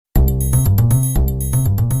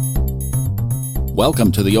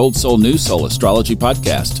Welcome to the Old Soul, New Soul Astrology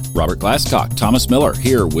Podcast. Robert Glasscock, Thomas Miller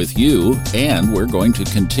here with you, and we're going to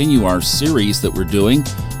continue our series that we're doing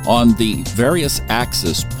on the various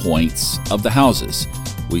axis points of the houses.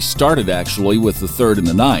 We started actually with the 3rd and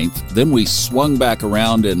the 9th, then we swung back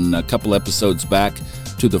around in a couple episodes back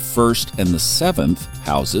to the 1st and the 7th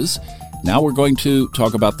houses. Now we're going to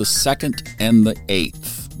talk about the 2nd and the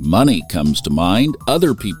 8th. Money comes to mind,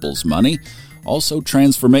 other people's money, also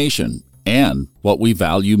transformation, and what we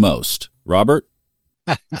value most. Robert?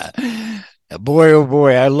 Boy, oh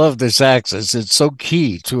boy, I love this axis. It's so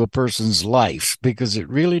key to a person's life because it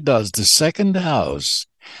really does. The 2nd house,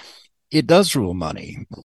 it does rule money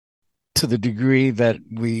to the degree that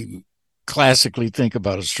we classically think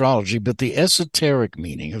about astrology, but the esoteric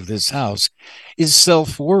meaning of this house is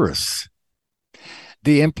self-worth.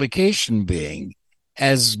 The implication being,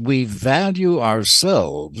 as we value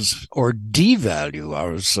ourselves or devalue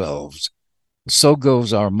ourselves, so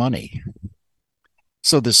goes our money.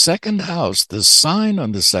 So the 2nd house, the sign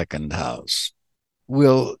on the 2nd house,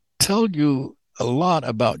 will tell you a lot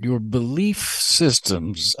about your belief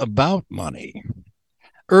systems about money.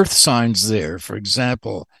 Earth signs there, for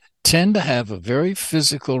example, tend to have a very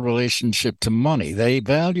physical relationship to money. They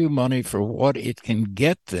value money for what it can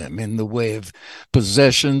get them in the way of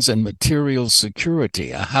possessions and material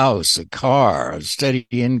security, a house, a car, a steady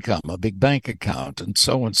income, a big bank account, and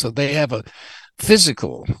so on. So they have a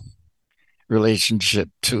physical relationship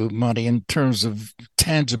to money in terms of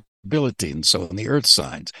tangibility and so on, the earth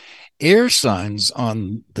signs. Air signs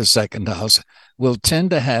on the 2nd house will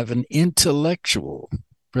tend to have an intellectual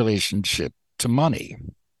relationship to money.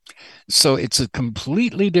 So it's a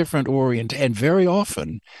completely different orient, and very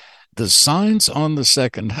often the signs on the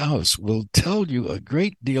 2nd house will tell you a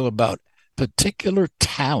great deal about particular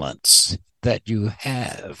talents that you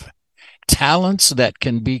have, talents that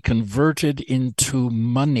can be converted into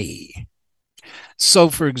money. So,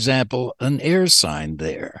 for example, an air sign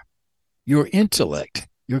there, your intellect,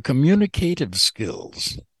 your communicative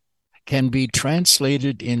skills can be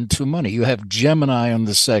translated into money. You have Gemini on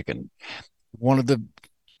the 2nd. One of the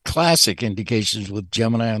classic indications with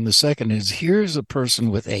Gemini on the 2nd is here's a person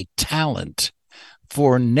with a talent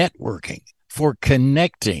for networking, for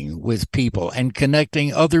connecting with people and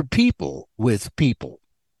connecting other people with people,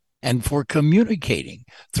 and for communicating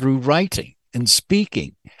through writing and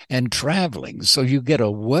speaking and traveling. So you get a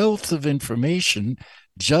wealth of information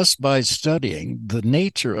just by studying the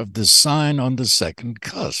nature of the sign on the 2nd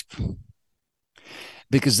cusp,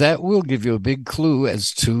 because that will give you a big clue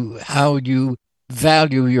as to how you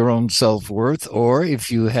value your own self-worth, or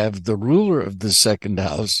if you have the ruler of the 2nd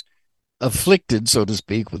house afflicted, so to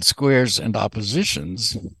speak, with squares and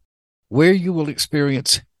oppositions, where you will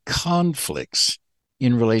experience conflicts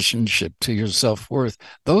in relationship to your self-worth.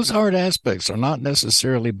 Those hard aspects are not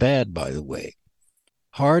necessarily bad, by the way.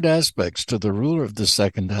 Hard aspects to the ruler of the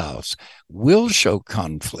 2nd house will show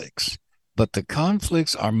conflicts, but the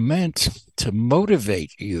conflicts are meant to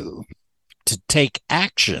motivate you to take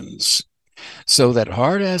actions so that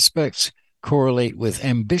hard aspects correlate with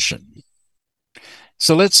ambition.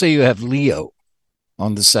 So let's say you have Leo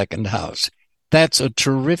on the 2nd house. That's a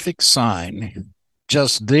terrific sign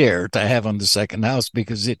just there to have on the 2nd house,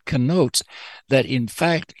 because it connotes that, in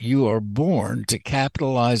fact, you are born to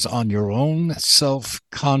capitalize on your own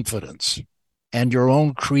self-confidence and your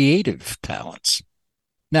own creative talents.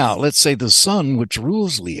 Now, let's say the sun, which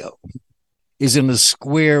rules Leo, is in a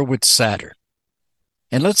square with Saturn.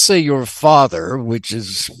 And let's say your father, which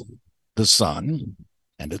is the sun,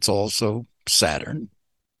 and it's also Saturn,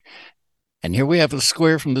 and here we have a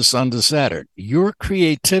square from the sun to Saturn. Your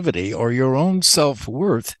creativity or your own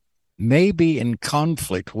self-worth may be in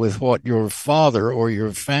conflict with what your father or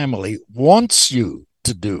your family wants you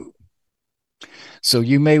to do. So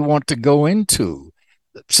you may want to go into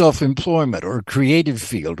self-employment or creative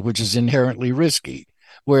field, which is inherently risky.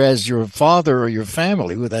 Whereas your father or your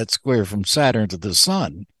family, with that square from Saturn to the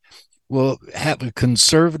sun, will have a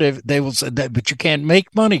conservative, they will say that, but you can't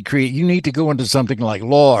make money, you need to go into something like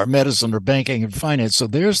law or medicine or banking and finance. So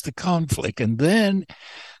there's the conflict. And then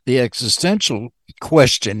the existential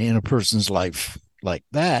question in a person's life like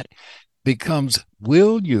that becomes,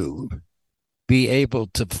 will you be able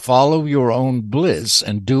to follow your own bliss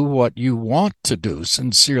and do what you want to do,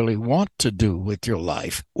 sincerely want to do with your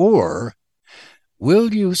life? Or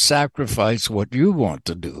will you sacrifice what you want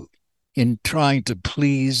to do in trying to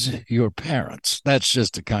please your parents? That's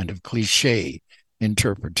just a kind of cliche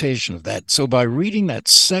interpretation of that. So by reading that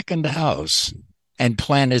 2nd house and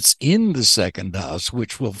planets in the 2nd house,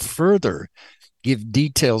 which will further give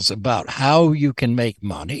details about how you can make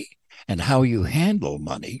money and how you handle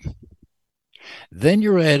money, Then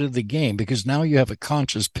you're ahead of the game because now you have a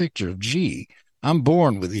conscious picture of, gee, I'm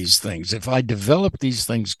born with these things. If I develop these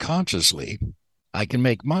things consciously, I can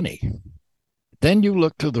make money. Then you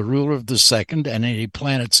look to the ruler of the second and any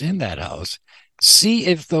planets in that house. See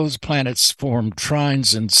if those planets form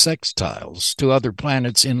trines and sextiles to other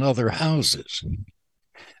planets in other houses.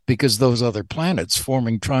 Because those other planets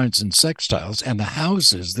forming trines and sextiles and the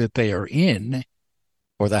houses that they are in,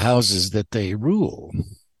 or the houses that they rule,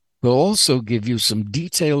 will also give you some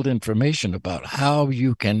detailed information about how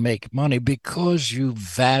you can make money because you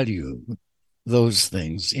value those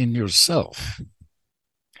things in yourself.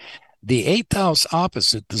 The eighth house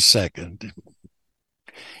opposite the second,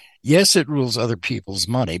 yes, it rules other people's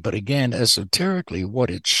money, but again, esoterically, what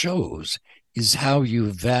it shows is how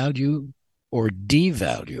you value or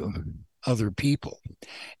devalue other people.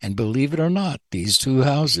 And believe it or not, these two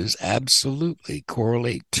houses absolutely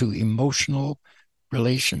correlate to emotional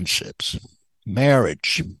relationships,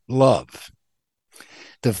 marriage, love.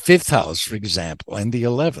 The fifth house, for example, and the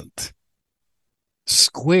 11th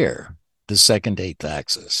square the second eighth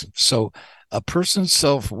axis. So a person's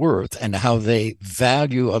self-worth and how they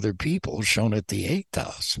value other people, shown at the eighth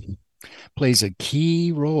house, plays a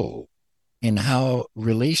key role in how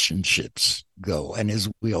relationships go. And as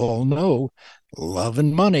we all know, love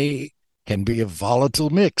and money can be a volatile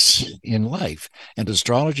mix in life. And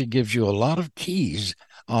astrology gives you a lot of keys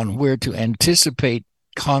on where to anticipate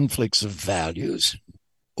conflicts of values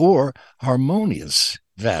or harmonious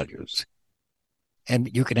values.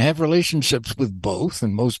 And you can have relationships with both,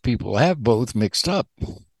 and most people have both mixed up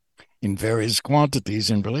in various quantities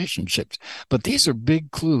in relationships. But these are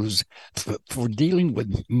big clues for dealing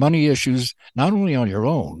with money issues, not only on your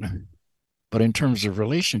own, but in terms of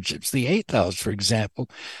relationships. The eighth house, for example,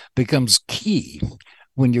 becomes key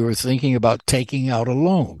when you're thinking about taking out a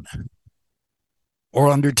loan or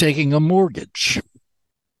undertaking a mortgage.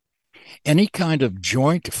 Any kind of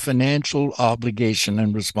joint financial obligation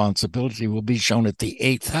and responsibility will be shown at the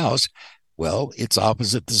eighth house. Well, it's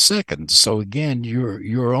opposite the second. So again,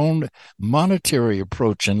 your own monetary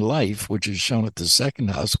approach in life, which is shown at the second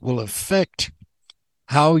house, will affect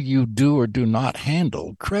how you do or do not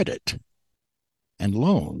handle credit and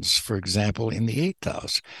loans, for example, in the eighth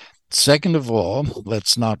house. Second of all,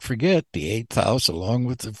 let's not forget the eighth house, along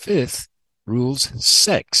with the fifth, rules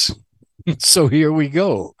sex. So here we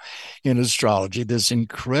go in astrology, this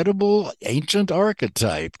incredible ancient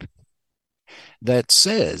archetype that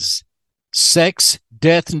says sex,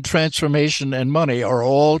 death, and transformation and money are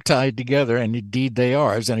all tied together. And indeed they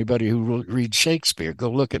are. As anybody who reads Shakespeare, go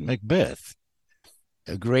look at Macbeth,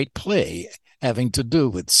 a great play having to do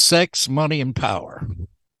with sex, money, and power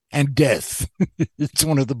and death. It's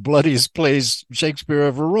one of the bloodiest plays Shakespeare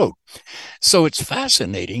ever wrote. So it's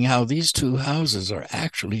fascinating how these two houses are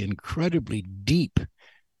actually incredibly deep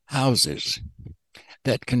houses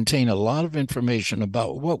that contain a lot of information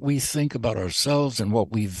about what we think about ourselves and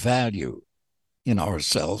what we value in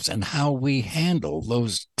ourselves and how we handle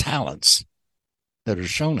those talents that are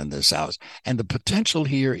shown in this house. And the potential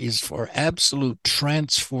here is for absolute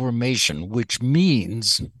transformation, which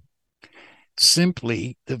means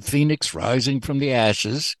simply the phoenix rising from the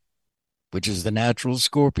ashes, which is the natural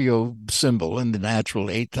Scorpio symbol and the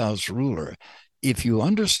natural eighth house ruler. If you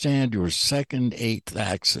understand your second eighth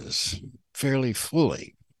axis fairly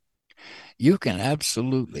fully, you can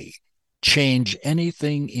absolutely change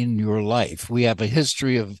anything in your life. We have a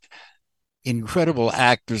history of incredible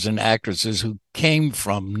actors and actresses who came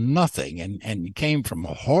from nothing and came from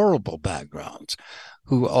horrible backgrounds,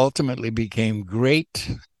 who ultimately became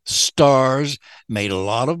great stars, made a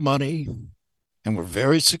lot of money, and were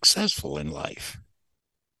very successful in life.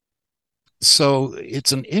 So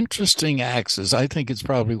it's an interesting axis. I think it's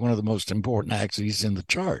probably one of the most important axes in the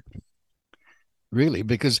chart, really,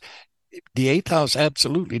 because the eighth house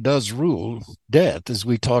absolutely does rule death, as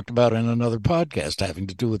we talked about in another podcast having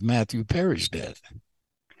to do with Matthew Perry's death.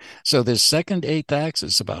 So this second eighth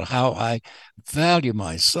axis about how I value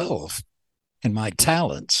myself and my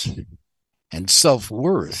talents and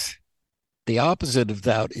self-worth, the opposite of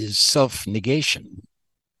that is self-negation.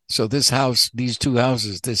 So this house, these two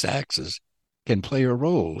houses, this axis can play a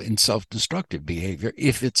role in self-destructive behavior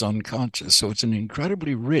if it's unconscious. So it's an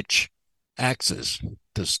incredibly rich axis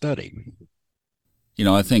to study. You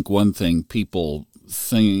know, I think one thing people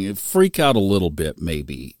freak out a little bit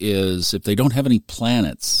maybe is if they don't have any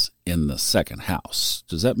planets in the second house.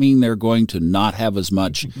 Does that mean they're going to not have as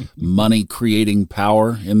much money creating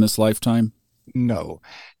power in this lifetime? No.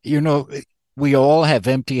 You know, we all have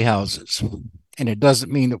empty houses, and it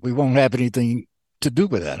doesn't mean that we won't have anything to do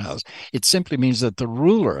with that house. It simply means that the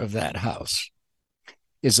ruler of that house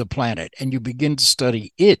is a planet, and you begin to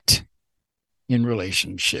study it in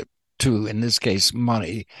relationship to, in this case,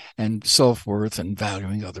 money and self-worth and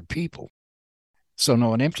valuing other people. So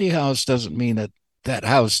no, an empty house doesn't mean that that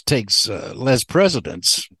house takes less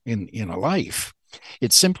precedence in a life.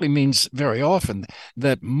 It simply means very often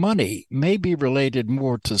that money may be related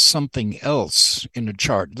more to something else in a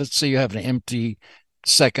chart. Let's say you have an empty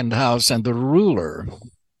second house and the ruler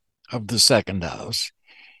of the second house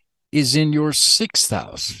is in your sixth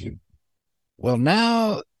house. Well,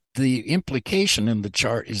 now the implication in the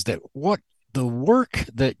chart is that what the work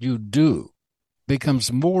that you do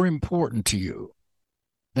becomes more important to you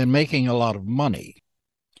than making a lot of money.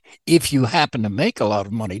 If you happen to make a lot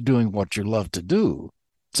of money doing what you love to do,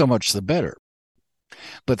 so much the better.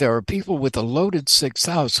 But there are people with a loaded sixth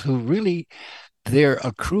house who really, their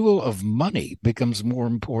accrual of money becomes more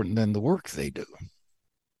important than the work they do.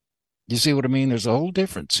 You see what I mean? There's a whole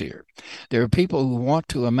difference here. There are people who want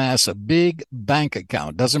to amass a big bank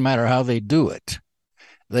account. Doesn't matter how they do it.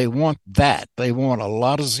 They want that. They want a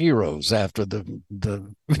lot of zeros after the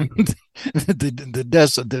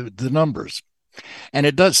numbers. And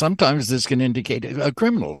it does. Sometimes this can indicate a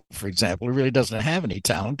criminal, for example, who really doesn't have any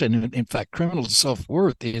talent. And in fact, criminal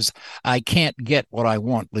self-worth is, I can't get what I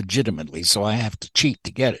want legitimately, so I have to cheat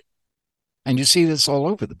to get it. And you see this all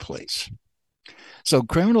over the place. So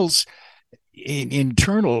criminals'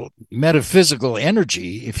 internal metaphysical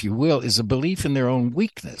energy, if you will, is a belief in their own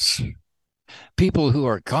weakness. People who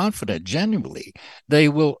are confident genuinely, they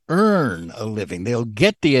will earn a living. They'll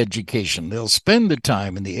get the education. They'll spend the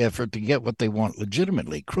time and the effort to get what they want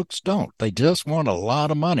legitimately. Crooks don't. They just want a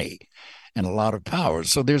lot of money and a lot of power.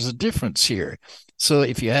 So there's a difference here. So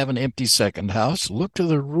if you have an empty second house, look to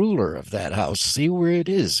the ruler of that house. See where it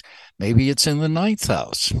is. Maybe it's in the ninth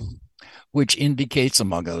house, which indicates,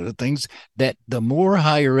 among other things, that the more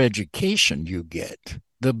higher education you get,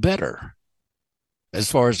 the better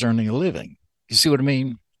as far as earning a living. You see what I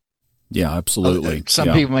mean? Yeah, absolutely.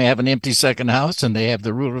 Some people may have an empty second house and they have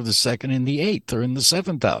the ruler of the second in the eighth or in the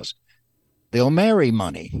seventh house. They'll marry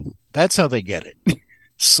money. That's how they get it.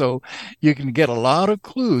 So you can get a lot of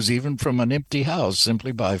clues even from an empty house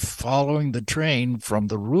simply by following the train from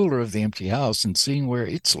the ruler of the empty house and seeing where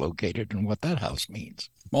it's located and what that house means.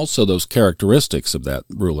 Also, those characteristics of that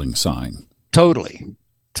ruling sign. Totally.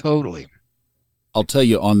 I'll tell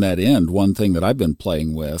you on that end, one thing that I've been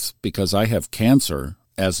playing with, because I have Cancer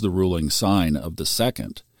as the ruling sign of the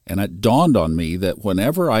second. And it dawned on me that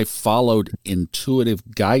whenever I followed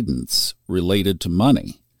intuitive guidance related to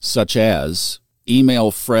money, such as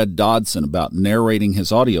email Fred Dodson about narrating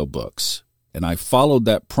his audiobooks, and I followed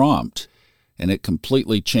that prompt, and it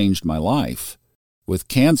completely changed my life. With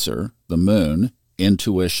Cancer, the moon,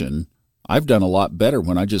 intuition, I've done a lot better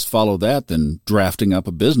when I just follow that than drafting up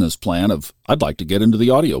a business plan of, I'd like to get into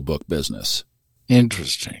the audiobook business.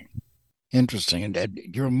 Interesting. And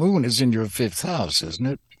your moon is in your fifth house, isn't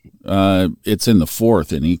it? It's in the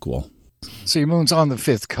fourth in equal. So your moon's on the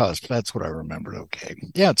fifth cusp. That's what I remembered. Okay.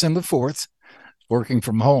 Yeah, it's in the fourth, working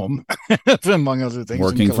from home, among other things.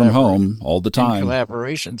 Working from home all the time.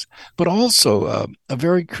 Collaborations, but also a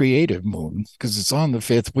very creative moon because it's on the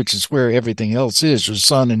fifth, which is where everything else is, your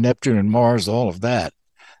sun and Neptune and Mars, all of that.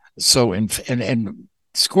 So, and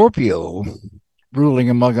Scorpio, ruling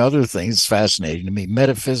among other things, fascinating to me,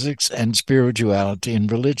 metaphysics and spirituality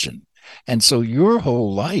and religion. And so your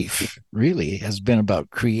whole life really has been about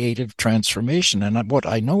creative transformation. And what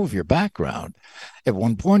I know of your background, at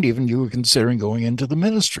one point even you were considering going into the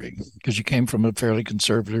ministry because you came from a fairly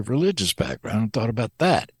conservative religious background and thought about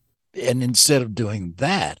that. And instead of doing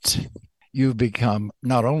that, you've become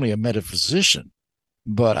not only a metaphysician,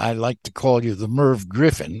 but I like to call you the Merv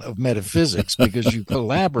Griffin of metaphysics because you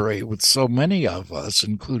collaborate with so many of us,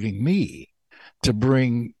 including me, to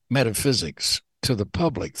bring metaphysics to the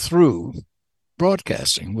public through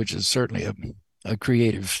broadcasting, which is certainly a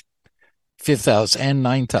creative fifth house and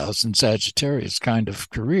ninth house in Sagittarius kind of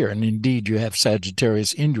career. And indeed, you have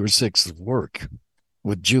Sagittarius in your sixth of work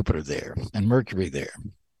with Jupiter there and Mercury there.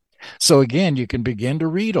 So again, you can begin to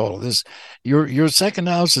read all of this. Your second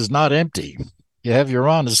house is not empty. You have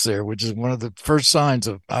Uranus there, which is one of the first signs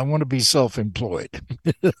of, I want to be self-employed.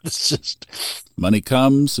 It's just money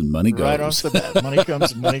comes and money goes. Right off the bat, money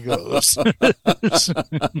comes and money goes.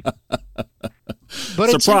 But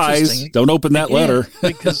surprise, don't open that letter.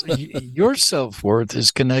 Because your self-worth is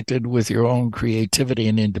connected with your own creativity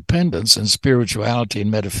and independence and spirituality and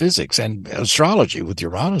metaphysics and astrology with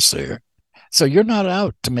Uranus there. So you're not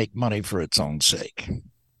out to make money for its own sake.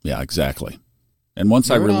 Yeah, exactly. And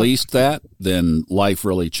once I released that, then life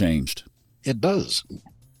really changed. It does.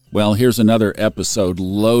 Well, here's another episode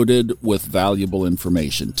loaded with valuable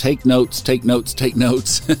information. Take notes,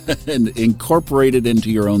 and incorporate it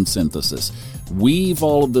into your own synthesis. Weave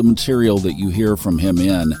all of the material that you hear from him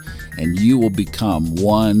in, and you will become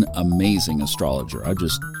one amazing astrologer. I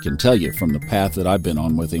just can tell you from the path that I've been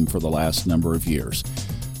on with him for the last number of years.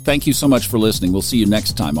 Thank you so much for listening. We'll see you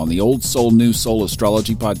next time on the Old Soul, New Soul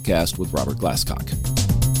Astrology Podcast with Robert Glasscock.